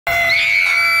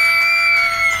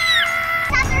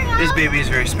This baby is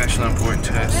very special and important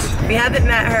to us. We haven't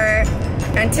met her.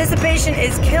 Anticipation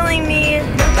is killing me.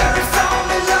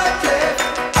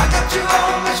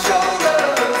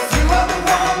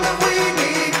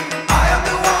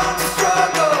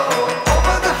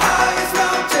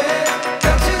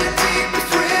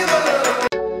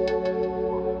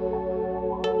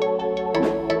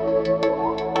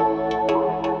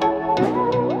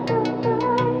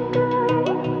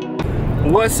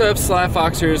 What's up,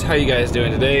 Slyfoxers? How you guys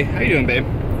doing today? How you doing, babe?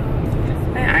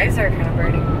 My eyes are kind of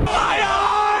burning.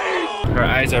 Our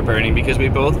eyes are burning because we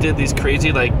both did these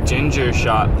crazy like ginger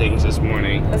shot things this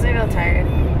morning. Doesn't it feel tired?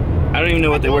 I don't even know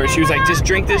what they were. She was like, just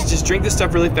drink this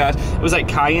stuff really fast. It was like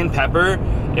cayenne pepper.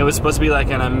 It was supposed to be like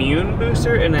an immune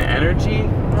booster and an energy thing.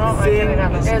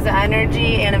 It was an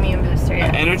energy and immune booster, yeah.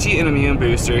 An energy and immune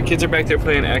booster. Kids are back there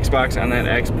playing Xbox on that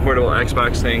portable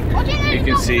Xbox thing. You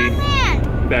can see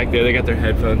back there, they got their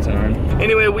headphones on.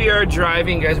 Anyway, we are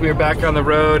driving, guys. We are back on the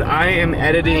road. I am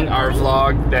editing our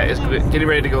vlog that is getting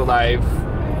ready to go live,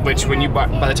 which when you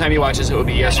by the time you watch this, it will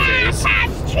be yesterday's.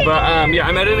 But yeah,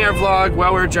 I'm editing our vlog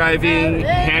while we're driving.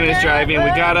 Hannah's driving. We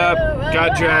got up,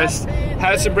 got dressed,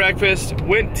 had some breakfast,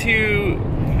 went to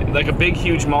like a big,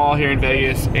 huge mall here in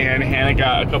Vegas, and Hannah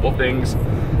got a couple things.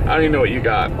 I don't even know what you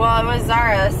got. Well, it was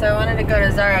Zara, so I wanted to go to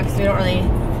Zara because we don't really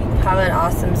have an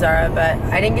awesome Zara, but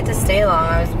I didn't get to stay long.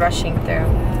 I was rushing through.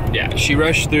 Yeah, she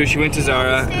rushed through. She went to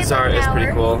Zara. Zara is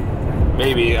pretty cool.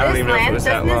 Maybe. I don't even know if it was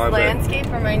that long. Doesn't this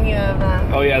landscape remind you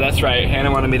of... Oh yeah, that's right.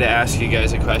 Hannah wanted me to ask you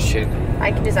guys a question.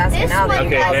 I can just ask it now.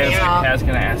 Okay, Hannah's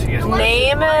gonna ask you guys a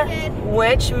question. Name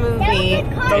which movie,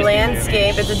 the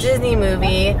landscape, it's a Disney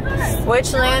movie,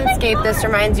 which landscape this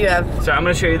reminds you of? So I'm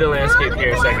gonna show you the landscape here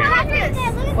in a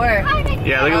second. Where?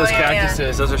 Yeah, look at those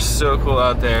cactuses. Yeah. Those are so cool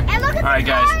out there. Alright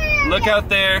guys, look out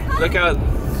there. Look out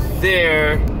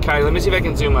there. Kylie, let me see if I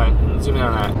can zoom in on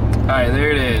that. Alright, there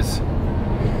it is.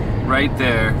 Right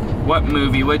there. What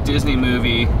movie, what Disney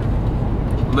movie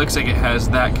looks like it has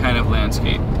that kind of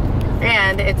landscape?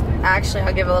 And it's actually,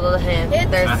 I'll give a little hint.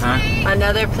 There's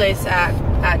another place at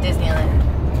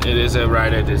Disneyland. It is a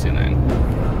ride at Disneyland.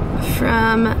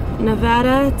 From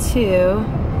Nevada to...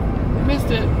 Missed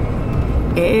it.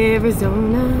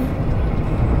 Arizona.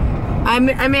 I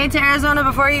made it to Arizona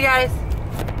before you guys.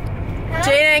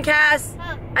 Jaedyn and Cass,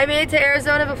 I made it to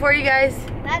Arizona before you guys.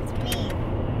 That's me.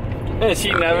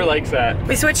 She never likes that.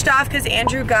 We switched off because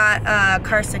Andrew got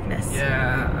car sickness.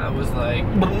 Yeah, I was like...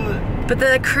 But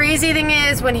the crazy thing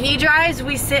is, when he drives,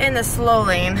 we sit in the slow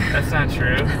lane. That's not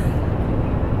true.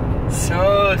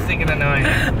 So stinking annoying.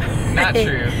 Not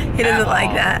true. He doesn't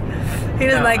like that. He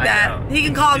doesn't like that. He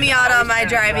can call me out on my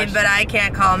driving, but I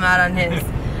can't call him out on his.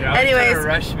 Yeah, anyways,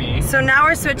 rush me. So now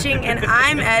we're switching, and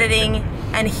I'm editing,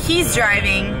 and he's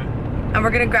driving, and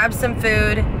we're gonna grab some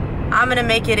food. I'm gonna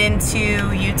make it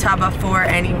into Utah before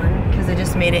anyone, because I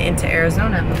just made it into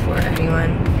Arizona before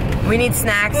anyone. We need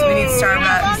snacks, we need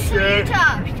Starbucks.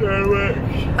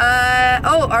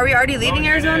 Oh, are we already leaving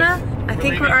Arizona? I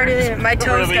think we're already leaving. My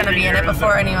toe's gonna be in it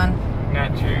before anyone.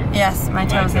 Not true. Yes, my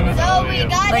toe's in it. So we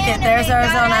got Look at there's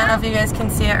Arizona. I don't know if you guys can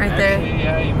see it right there.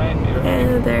 Yeah, you might be.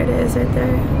 And there it is right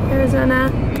there. Arizona.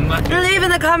 Leave in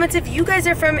the comments if you guys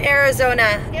are from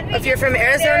Arizona. If you're from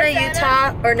Arizona,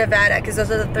 Utah, or Nevada, because those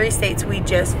are the 3 states we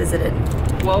just visited.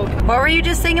 Well, what were you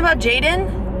just saying about Jaedyn?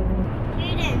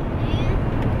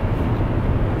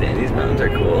 Dang, these mountains are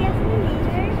cool.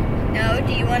 No,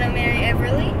 do you want to marry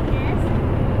Everly?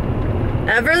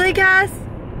 Yes. Everly, Cass?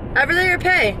 Everly or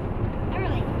Pay?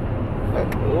 Everly.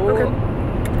 Okay.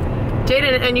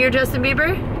 Jaedyn, and you're Justin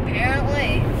Bieber?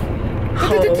 Apparently.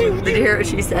 Oh, did you hear what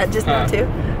she said just now too?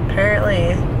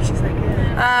 Apparently. She's like,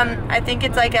 yeah. I think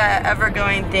it's like a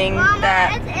ever-going thing. Mama,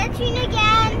 that... it's itching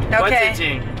again. Okay. What's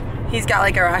itching? He's got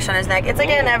like a rash on his neck. It's like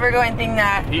an ever-going thing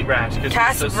that heat rash.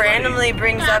 Cass so randomly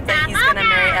brings up that he's gonna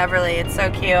marry Everly. It's so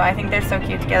cute. I think they're so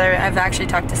cute together. I've actually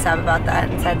talked to Sav about that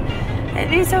and said it'd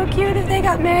be so cute if they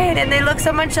got married, and they look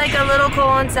so much like a little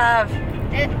Cole and Sav.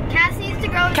 Cass needs to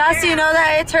grow. Cass, do you know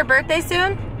that it's her birthday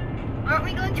soon? Aren't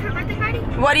we going to her birthday party?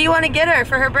 What do you want to get her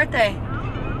for her birthday?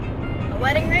 A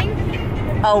wedding ring.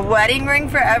 A wedding ring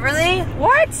for Everly?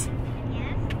 What?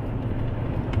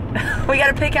 Yes. We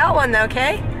gotta pick out one though,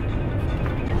 okay?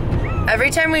 Every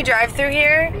time we drive through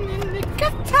here,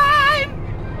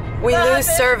 we lose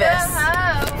service.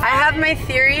 I have my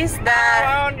theories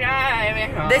that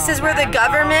this is where the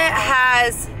government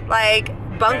has like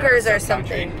bunkers or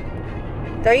something.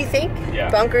 Don't you think? Yeah.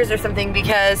 Bunkers or something,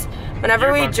 because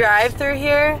whenever we drive through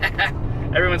here...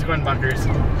 Everyone's going bunkers.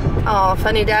 Oh,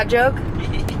 funny dad joke.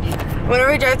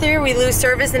 Whenever we drive through here, we lose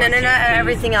service and internet and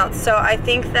everything else. So I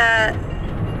think that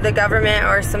the government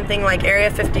or something like Area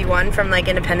 51 from like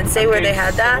Independence Day where they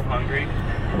had that. So hungry.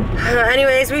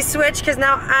 Anyways, we switched because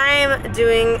now I'm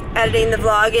editing the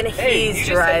vlog and he's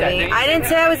driving. I didn't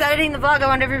say I was editing the vlog. I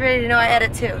want everybody to know I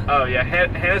edit too. Oh yeah,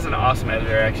 Hannah's an awesome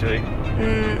editor actually.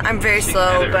 I'm very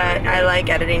slow, but I like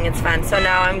editing. It's fun. So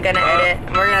now I'm gonna edit.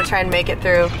 And we're gonna try and make it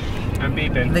through. I'm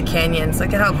beeping. The canyons.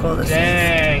 Look at how cool this is.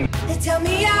 Dang. They tell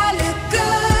me I look good.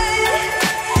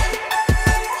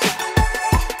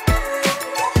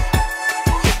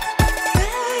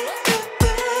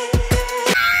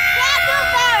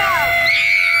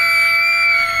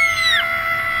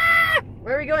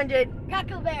 Where are we going, Jade?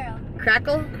 Crackle Barrel.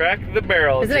 Crackle? Crack the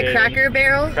barrel. Is it a Cracker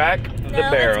Barrel? Crack the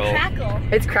barrel. It's Crackle.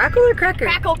 It's Crackle or Cracker?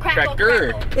 Crackle.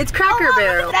 Cracker. It's Cracker Oh,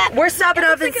 Barrel. look at that. We're stopping It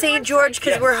off looks in like a St. George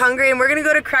because we're hungry and we're gonna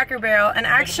go to Cracker Barrel. And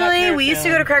actually, we used to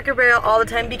go to Cracker Barrel all the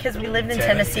time because we lived in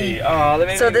Tennessee. Oh, that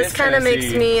made So me this miss kind of makes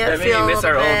Tennessee. me That made feel me a miss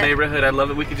our little old bit. neighborhood. I love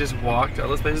that we could just walk to all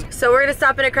those places. So we're gonna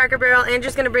stop in at Cracker Barrel.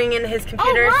 Andrew's gonna bring in his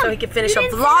computer Mom, so he can finish a you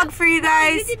didn't say vlog that. for you You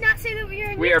guys. did not say that we were in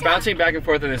Utah. We are bouncing back and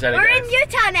forth in this edit, We're guys. in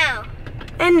Utah now.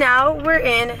 And now we're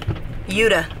in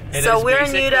Utah. It So is we're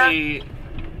in Utah. basically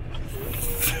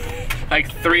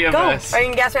like 3 of Go. us. Are you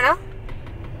gonna guess right now?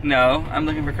 No, I'm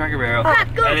looking for Cracker Barrel.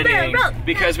 Crackle editing Barrel.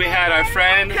 because we had our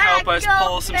friend help us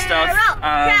pull some stuff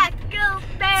Crackle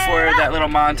Barrel. for that little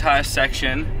montage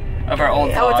section of our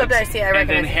old vlogs. Oh, it's up there. I see it. I and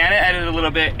then recognize it. Hannah edited a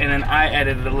little bit, and then I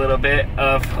edited a little bit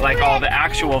of like all the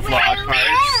actual vlog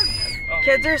parts.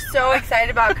 Kids are so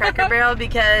excited about Cracker Barrel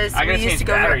because I we gotta used change to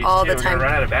go here batteries all too. the We're gonna time.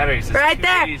 run out of batteries. There's Right 2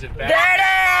 there. days of There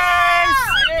batteries.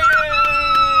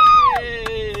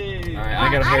 it is. Alright,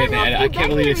 I gotta hurry and edit. I can't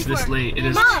believe it's this late. It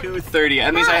is Mom. 2:30.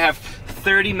 That means I have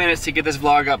 30 minutes to get this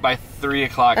vlog up by 3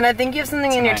 o'clock. And I think you have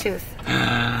something in your Tonight. tooth.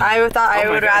 I thought I Oh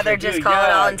my would gosh, rather I just do, call it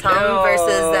all yeah. and tell him Oh,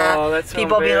 versus that's that so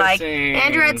people be like, embarrassing.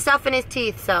 Andrew had stuff in his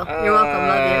teeth, so you're welcome,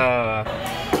 love you.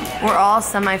 We're all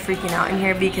semi-freaking out in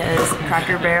here because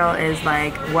Cracker Barrel is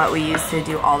like what we used to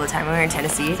do all the time when we were in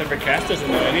Tennessee. Except for Cass doesn't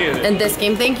know any of it. And this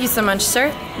game, thank you so much,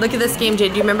 sir. Look at this game,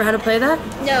 Jade. Do you remember how to play that?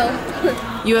 No.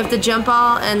 You have to jump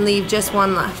all and leave just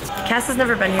one left. Cass has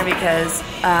never been here because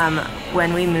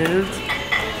when we moved,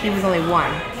 he was only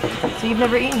 1. So you've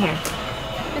never eaten here.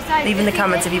 Besides, Leave in the this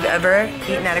comments is if you've ever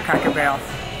eaten at a Cracker Barrel.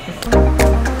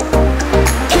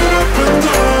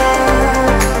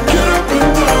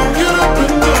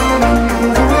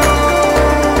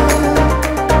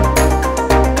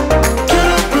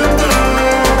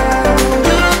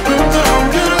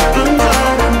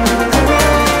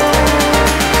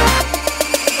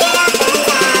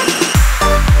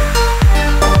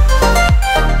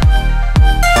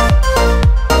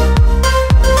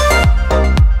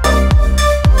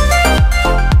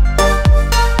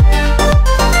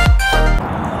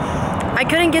 I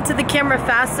couldn't get to the camera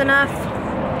fast enough.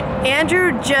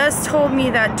 Andrew just told me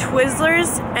that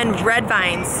Twizzlers and Red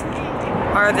Vines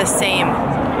are the same.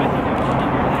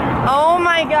 Oh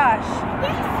my gosh.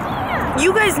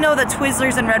 You guys know that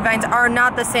Twizzlers and Red Vines are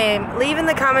not the same. Leave in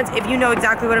the comments if you know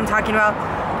exactly what I'm talking about.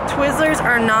 Twizzlers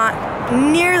are not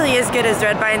nearly as good as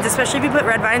Red Vines, especially if you put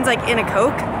Red Vines like in a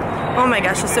Coke. Oh my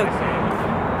gosh, it's so...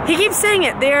 He keeps saying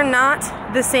it. They are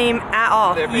not the same at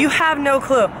all. You have no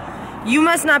clue. You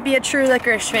must not be a true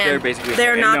licorice fan. They're basically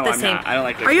They're the same. not No, the I'm same. not. I don't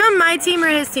like Are you on my team or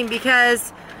his team?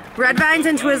 Because Red Vines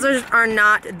and Twizzlers are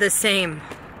not the same.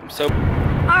 So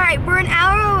Alright, we're an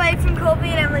hour away from Colby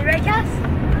and Emily, right, Cass?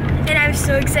 And I'm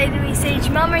so excited to be stage.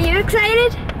 Mom, are you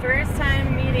excited? First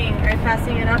time meeting. Are you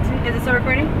passing it out to me? Is it still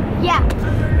recording? Yeah.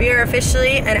 We are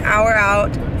officially an hour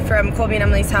out from Colby and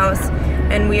Emily's house,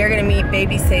 and we are gonna meet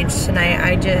baby Sage tonight.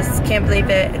 I just can't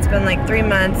believe it. It's been like 3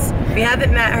 months. We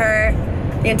haven't met her.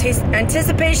 The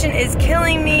anticipation is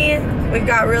killing me. We've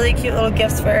got really cute little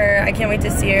gifts for her. I can't wait to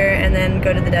see her and then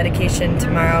go to the dedication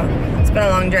tomorrow. It's been a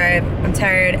long drive. I'm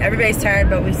tired. Everybody's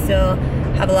tired, but we still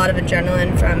have a lot of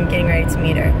adrenaline from getting ready to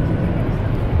meet her.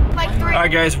 Like 3.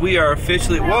 alright guys, we are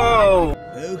officially whoa!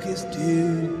 Focus,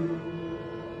 dude.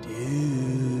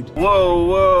 Whoa,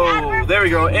 whoa. There we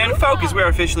go. In focus. We are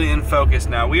officially in focus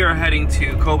now. We are heading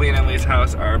to Colby and Emily's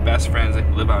house, our best friends that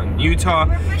live out in Utah.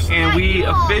 And we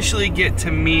officially get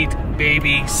to meet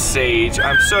baby Sage.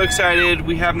 I'm so excited.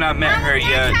 We have not met her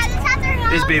yet.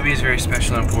 This baby is very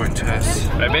special and important to us.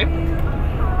 Right, babe?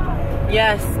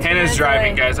 Yes. Hannah's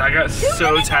driving, guys. I got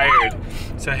so tired.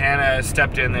 So Hannah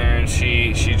stepped in there and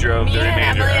she drove Me the and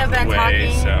remainder Emily of have the been way.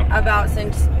 talking So. about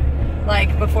since,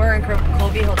 like, before her and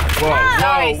Colby. Whoa,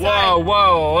 Sorry,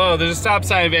 whoa. There's a stop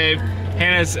sign, babe.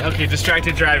 Hannah's, okay,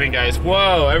 distracted driving, guys.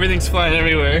 Whoa, everything's flying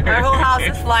everywhere. Our whole house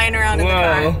is flying around in the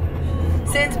car.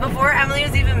 Since before Emily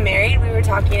was even married, we were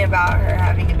talking about her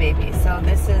having a baby. So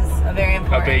this is a very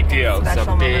important, a big deal. It's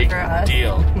special a big moment for us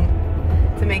deal.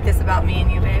 to make this about me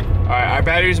and you, babe. All right, our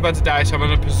battery's about to die, so I'm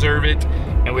gonna preserve it,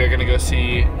 and we're gonna go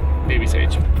see baby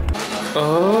Sage.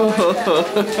 Oh,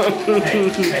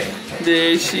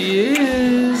 there she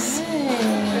is.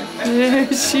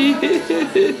 There she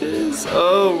is.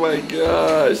 Oh my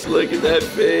gosh, look at that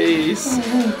face.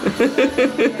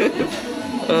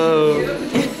 Oh.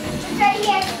 Right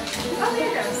here. Oh, there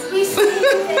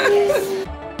it goes.